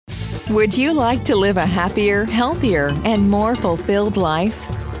Would you like to live a happier, healthier, and more fulfilled life?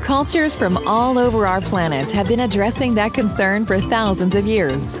 Cultures from all over our planet have been addressing that concern for thousands of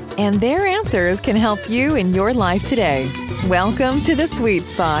years, and their answers can help you in your life today. Welcome to The Sweet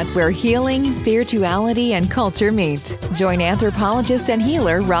Spot, where healing, spirituality, and culture meet. Join anthropologist and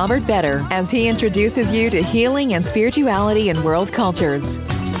healer Robert Better as he introduces you to healing and spirituality in world cultures.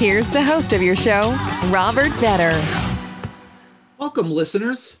 Here's the host of your show, Robert Better. Welcome,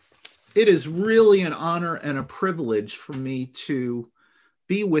 listeners. It is really an honor and a privilege for me to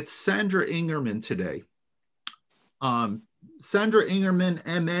be with Sandra Ingerman today. Sandra Ingerman,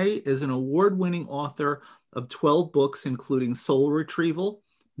 MA, is an award-winning author of 12 books, including Soul Retrieval,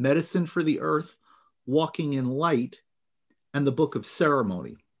 Medicine for the Earth, Walking in Light, and the Book of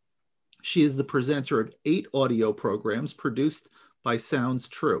Ceremony. She is the presenter of 8 audio programs produced by Sounds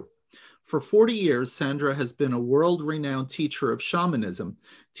True. For 40 years, Sandra has been a world-renowned teacher of shamanism,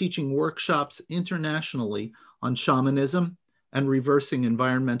 teaching workshops internationally on shamanism and reversing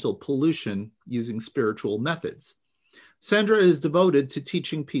environmental pollution using spiritual methods. Sandra is devoted to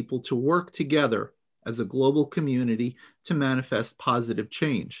teaching people to work together as a global community to manifest positive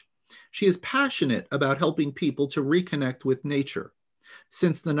change. She is passionate about helping people to reconnect with nature.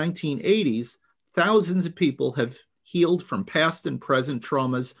 Since the 1980s, thousands of people have healed from past and present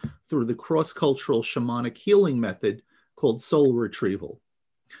traumas through the cross-cultural shamanic healing method called Soul Retrieval.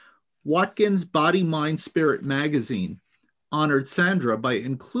 Watkins Body, Mind, Spirit magazine honored Sandra by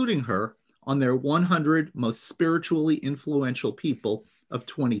including her on their 100 most spiritually influential people of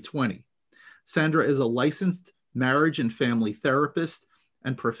 2020. Sandra is a licensed marriage and family therapist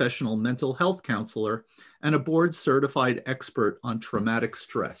and professional mental health counselor and a board-certified expert on traumatic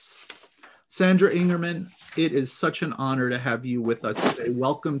stress. Sandra Ingerman, it is such an honor to have you with us today.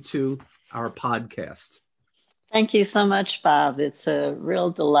 Welcome to our podcast. Thank you so much, Bob. It's a real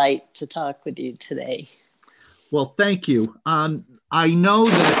delight to talk with you today. Well, thank you. I know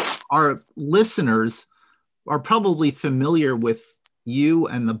that our listeners are probably familiar with you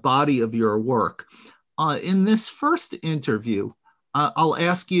and the body of your work. In this first interview, I'll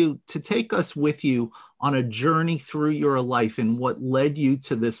ask you to take us with you on a journey through your life and what led you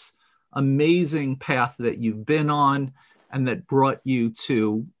to this amazing path that you've been on and that brought you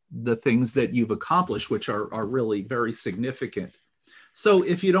to the things that you've accomplished, which are really very significant. So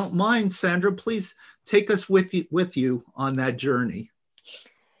if you don't mind, Sandra, please take us with you on that journey.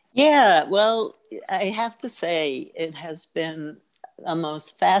 Yeah, well, I have to say it has been a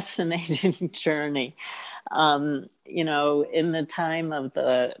most fascinating journey. In the time of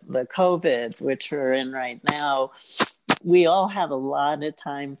the COVID, which we're in right now, we all have a lot of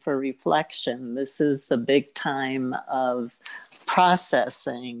time for reflection. This is a big time of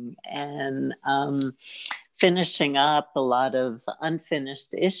processing and finishing up a lot of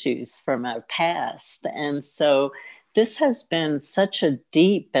unfinished issues from our past. And so this has been such a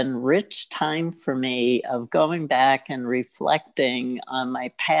deep and rich time for me of going back and reflecting on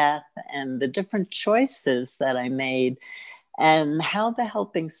my path and the different choices that I made and how the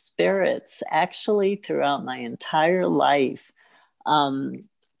helping spirits actually throughout my entire life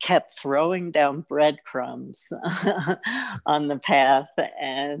kept throwing down breadcrumbs on the path.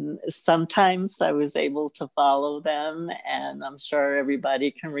 And sometimes I was able to follow them. And I'm sure everybody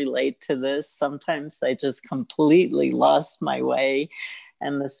can relate to this. Sometimes I just completely lost my way.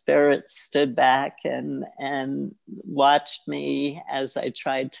 And the spirits stood back and watched me as I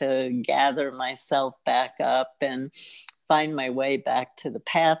tried to gather myself back up and find my way back to the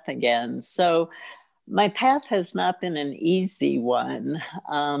path again. So my path has not been an easy one,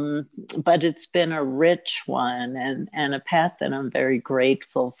 but it's been a rich one and a path that I'm very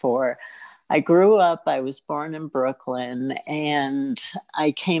grateful for. I was born in Brooklyn, and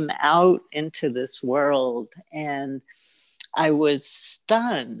I came out into this world and I was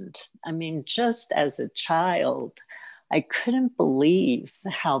stunned. I mean, just as a child, I couldn't believe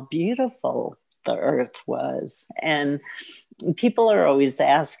how beautiful the earth was. And people are always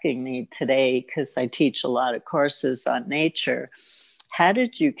asking me today, because I teach a lot of courses on nature, how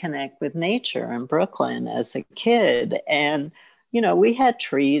did you connect with nature in Brooklyn as a kid? And, we had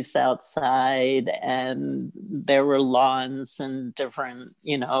trees outside and there were lawns and different,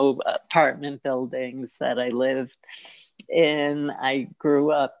 apartment buildings that I lived in. I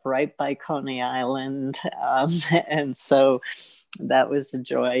grew up right by Coney Island. And so that was a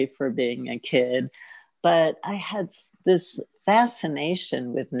joy for being a kid. But I had this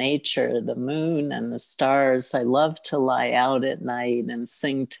fascination with nature, the moon and the stars. I loved to lie out at night and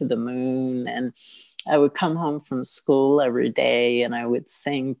sing to the moon. And I would come home from school every day and I would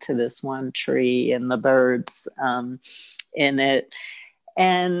sing to this one tree and the birds in it.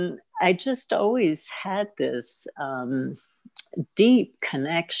 And I just always had this deep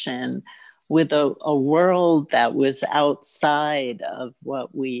connection with a world that was outside of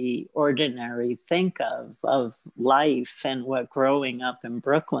what we ordinarily think of life and what growing up in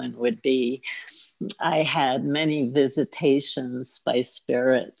Brooklyn would be. I had many visitations by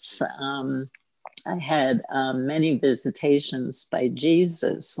spirits. I had many visitations by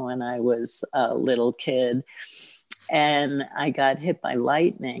Jesus when I was a little kid. And I got hit by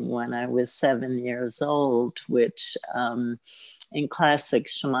lightning when I was 7 years old, which in classic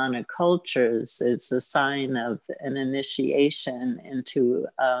shamanic cultures is a sign of an initiation into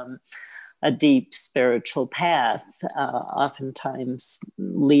a deep spiritual path, oftentimes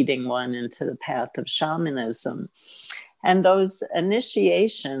leading one into the path of shamanism. And those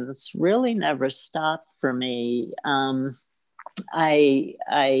initiations really never stopped for me.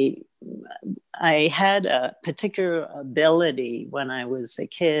 I had a particular ability when I was a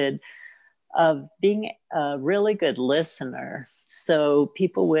kid of being a really good listener. So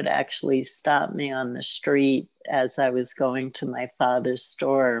people would actually stop me on the street as I was going to my father's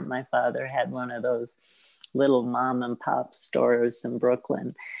store. My father had one of those little mom and pop stores in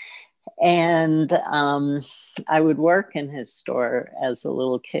Brooklyn. And I would work in his store as a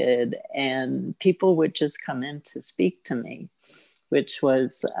little kid, and people would just come in to speak to me, which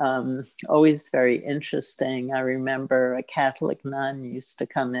was always very interesting. I remember a Catholic nun used to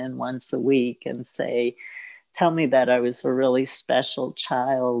come in once a week and say, tell me that I was a really special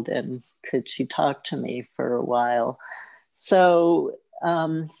child, and could she talk to me for a while? So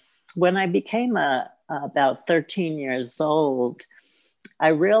when I became about 13 years old, I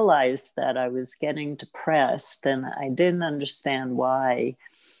realized that I was getting depressed and I didn't understand why.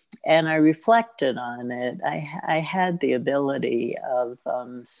 And I reflected on it. I had the ability of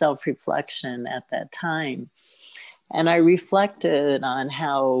self-reflection at that time. And I reflected on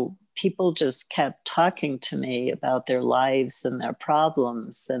how people just kept talking to me about their lives and their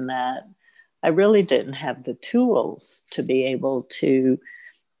problems, and that I really didn't have the tools to be able to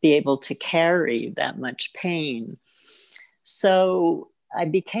carry that much pain. So I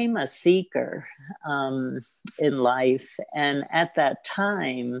became a seeker in life. And at that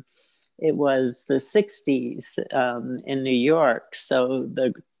time, it was the 60s in New York. So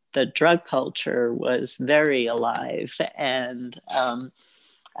the drug culture was very alive. And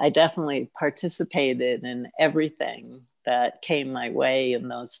I definitely participated in everything that came my way in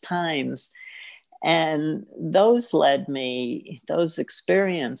those times. And those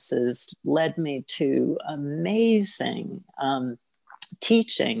experiences led me to amazing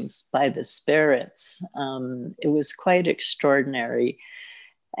teachings by the spirits. It was quite extraordinary.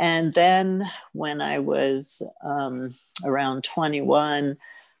 And then when I was around 21,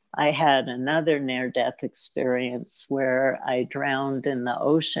 I had another near-death experience where I drowned in the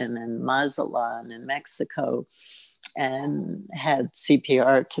ocean in Mazatlan in Mexico and had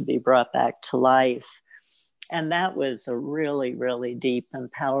CPR to be brought back to life. And that was a really, really deep and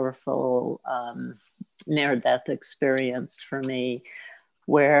powerful near-death experience for me,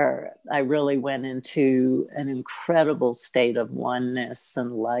 where I really went into an incredible state of oneness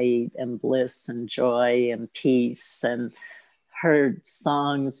and light and bliss and joy and peace, and heard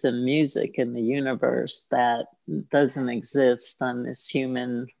songs and music in the universe that doesn't exist on this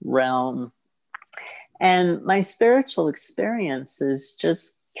human realm. And my spiritual experiences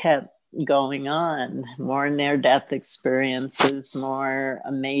just kept going on, more near-death experiences, more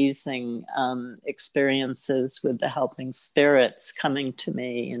amazing experiences with the helping spirits coming to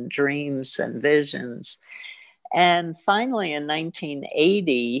me in dreams and visions. And finally, in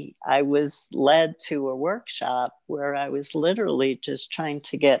 1980, I was led to a workshop where I was literally just trying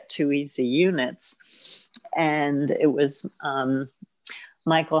to get 2 easy units. And it was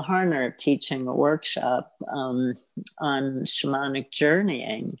Michael Harner teaching a workshop on shamanic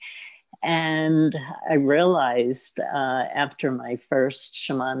journeying. And I realized after my first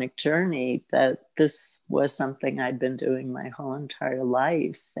shamanic journey that this was something I'd been doing my whole entire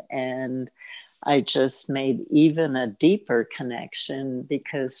life. And I just made even a deeper connection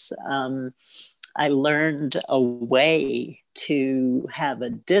because I learned a way to have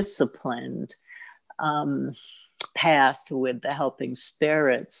a disciplined path with the helping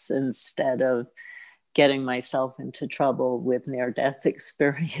spirits instead of getting myself into trouble with near-death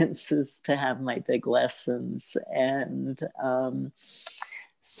experiences to have my big lessons. And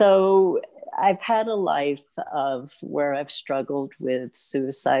so I've had a life of where I've struggled with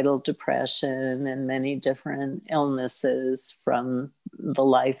suicidal depression and many different illnesses from the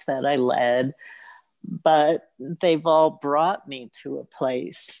life that I led, but they've all brought me to a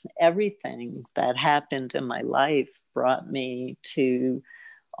place. Everything that happened in my life brought me to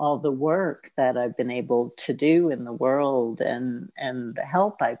all the work that I've been able to do in the world, and the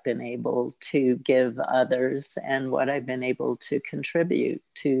help I've been able to give others, and what I've been able to contribute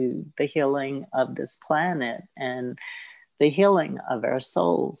to the healing of this planet and the healing of our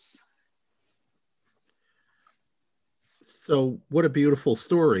souls. So what a beautiful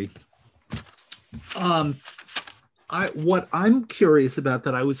story. What I'm curious about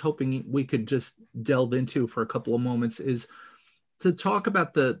that I was hoping we could just delve into for a couple of moments is to talk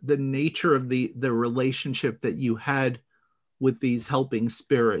about the nature of the relationship that you had with these helping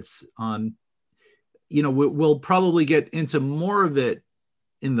spirits. We'll probably get into more of it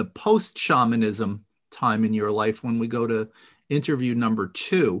in the post-shamanism time in your life when we go to interview number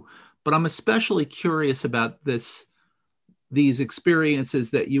 2. But I'm especially curious about these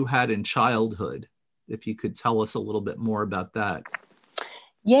experiences that you had in childhood. If you could tell us a little bit more about that.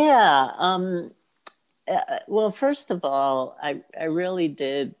 Yeah. Well, first of all, I really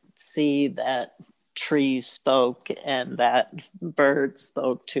did see that trees spoke and that birds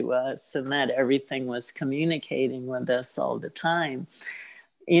spoke to us and that everything was communicating with us all the time.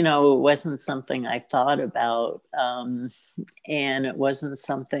 It wasn't something I thought about, and it wasn't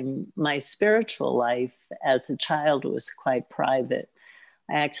something, my spiritual life as a child was quite private.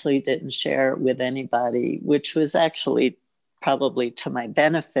 I actually didn't share it with anybody, which was actually probably to my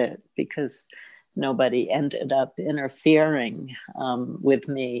benefit because nobody ended up interfering with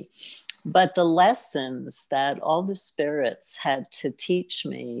me. But the lessons that all the spirits had to teach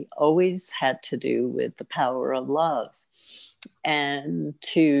me always had to do with the power of love, and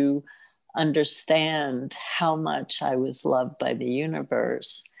to understand how much I was loved by the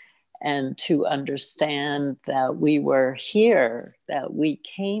universe, and to understand that we were here, that we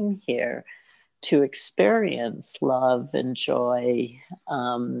came here to experience love and joy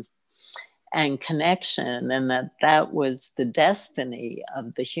and connection, and that was the destiny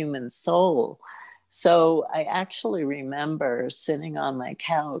of the human soul. So I actually remember sitting on my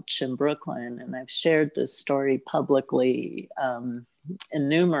couch in Brooklyn, and I've shared this story publicly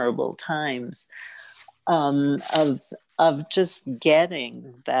innumerable times, of just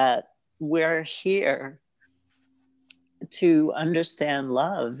getting that we're here to understand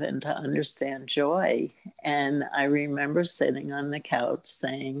love and to understand joy. And I remember sitting on the couch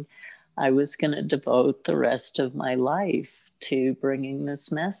saying I was going to devote the rest of my life to bringing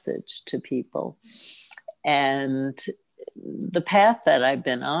this message to people. And the path that I've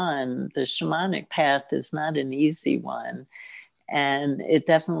been on, the shamanic path, is not an easy one. And it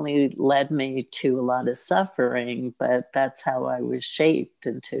definitely led me to a lot of suffering, but that's how I was shaped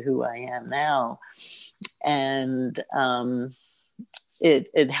into who I am now. And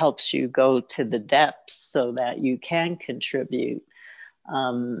it helps you go to the depths so that you can contribute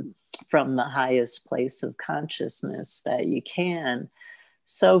from the highest place of consciousness that you can.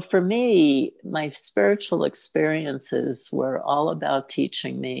 So for me, my spiritual experiences were all about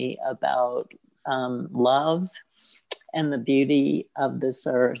teaching me about love and the beauty of this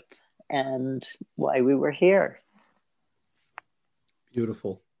earth and why we were here.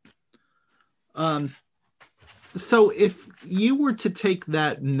 Beautiful. So if you were to take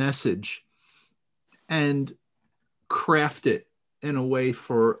that message and craft it in a way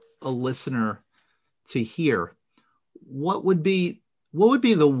for a listener to hear, what would be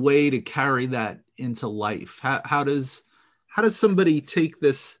the way to carry that into life? How does somebody take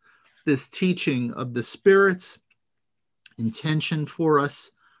this teaching of the spirit's intention for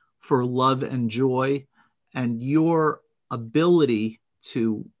us, for love and joy, and your ability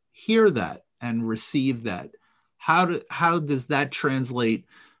to hear that and receive that? How does that translate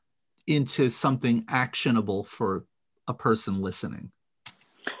into something actionable for a person listening?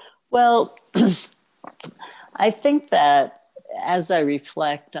 Well, I think that as I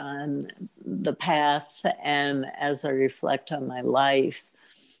reflect on the path and as I reflect on my life,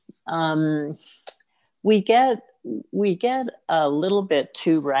 we get a little bit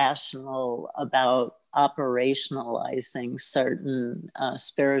too rational about operationalizing certain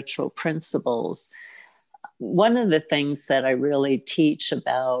spiritual principles. One of the things that I really teach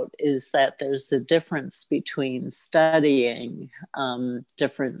about is that there's a difference between studying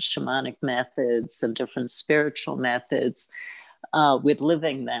different shamanic methods and different spiritual methods with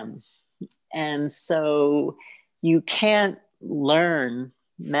living them. And so you can't learn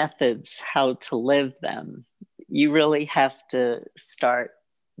methods how to live them. You really have to start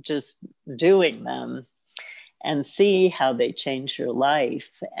just doing them and see how they change your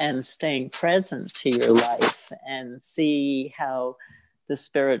life, and staying present to your life, and see how the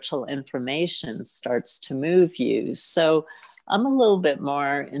spiritual information starts to move you. So I'm a little bit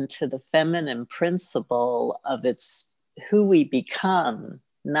more into the feminine principle of it's who we become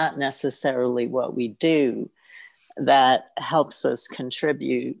not necessarily what we do, that helps us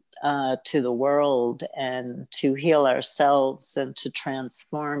contribute to the world and to heal ourselves and to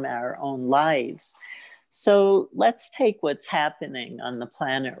transform our own lives. So let's take what's happening on the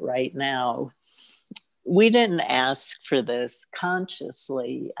planet right now. We didn't ask for this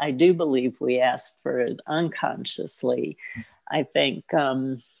consciously. I do believe we asked for it unconsciously. I think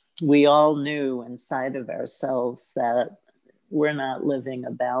we all knew inside of ourselves that we're not living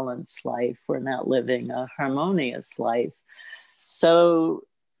a balanced life. We're not living a harmonious life. So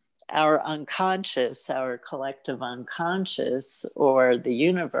our unconscious, our collective unconscious, or the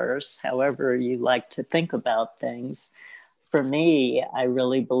universe, however you like to think about things, for me, I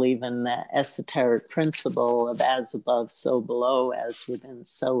really believe in that esoteric principle of as above, so below, as within,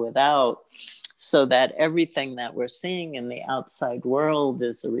 so without, so that everything that we're seeing in the outside world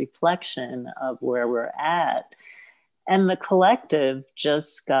is a reflection of where we're at. And the collective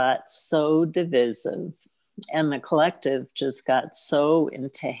just got so divisive, and the collective just got so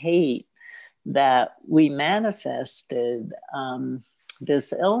into hate that we manifested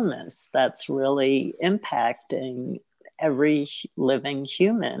this illness that's really impacting every living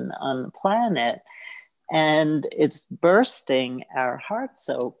human on the planet. And it's bursting our hearts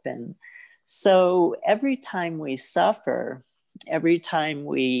open. So every time we suffer, every time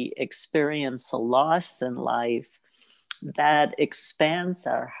we experience a loss in life, that expands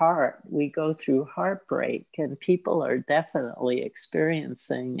our heart. We go through heartbreak, and people are definitely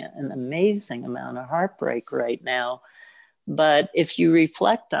experiencing an amazing amount of heartbreak right now. But if you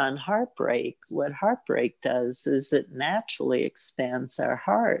reflect on heartbreak, what heartbreak does is it naturally expands our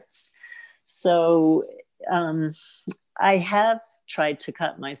hearts. So I have tried to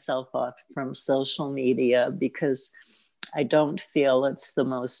cut myself off from social media because I don't feel it's the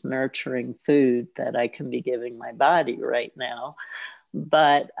most nurturing food that I can be giving my body right now.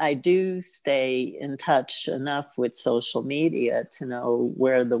 But I do stay in touch enough with social media to know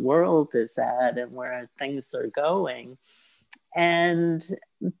where the world is at and where things are going. And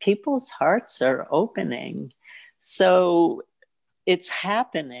people's hearts are opening. So it's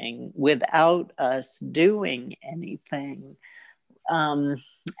happening without us doing anything.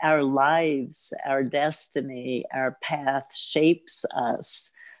 Our lives, our destiny, our path shapes us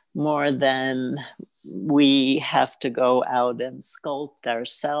more than we have to go out and sculpt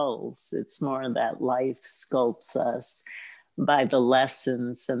ourselves. It's more that life sculpts us by the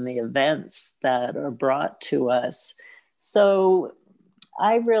lessons and the events that are brought to us. So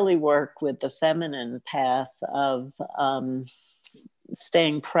I really work with the feminine path of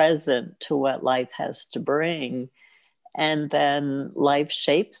staying present to what life has to bring. And then life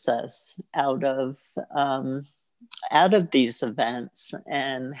shapes us out of these events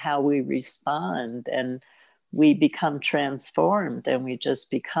and how we respond, and we become transformed, and we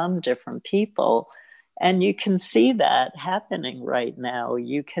just become different people. And you can see that happening right now.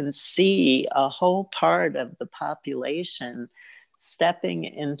 You can see a whole part of the population stepping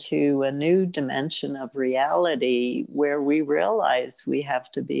into a new dimension of reality where we realize we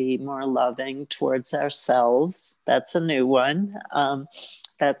have to be more loving towards ourselves. That's a new one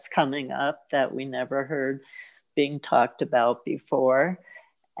that's coming up that we never heard being talked about before.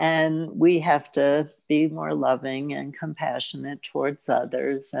 And we have to be more loving and compassionate towards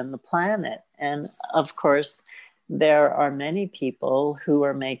others and the planet. And of course, there are many people who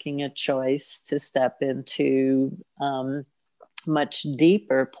are making a choice to step into much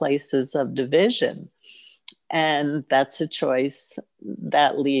deeper places of division. And that's a choice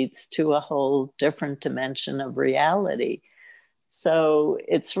that leads to a whole different dimension of reality. So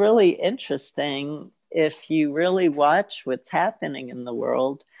it's really interesting. If you really watch what's happening in the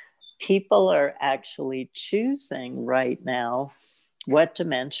world, people are actually choosing right now what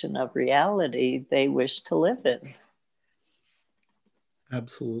dimension of reality they wish to live in.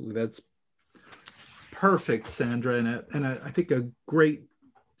 Absolutely. That's perfect, Sandra. And I think a great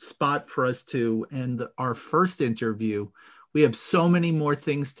spot for us to end our first interview. We have so many more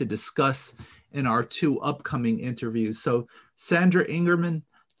things to discuss in our two upcoming interviews. So Sandra Ingerman,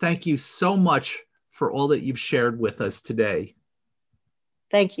 thank you so much for all that you've shared with us today.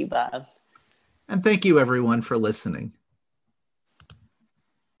 Thank you, Bob. And thank you, everyone, for listening.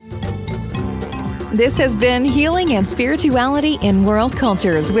 This has been Healing and Spirituality in World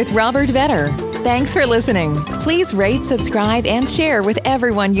Cultures with Robert Vetter. Thanks for listening. Please rate, subscribe, and share with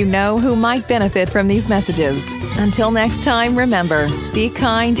everyone you know who might benefit from these messages. Until next time, remember, be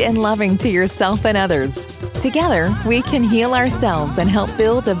kind and loving to yourself and others. Together, we can heal ourselves and help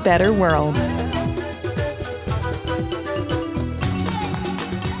build a better world.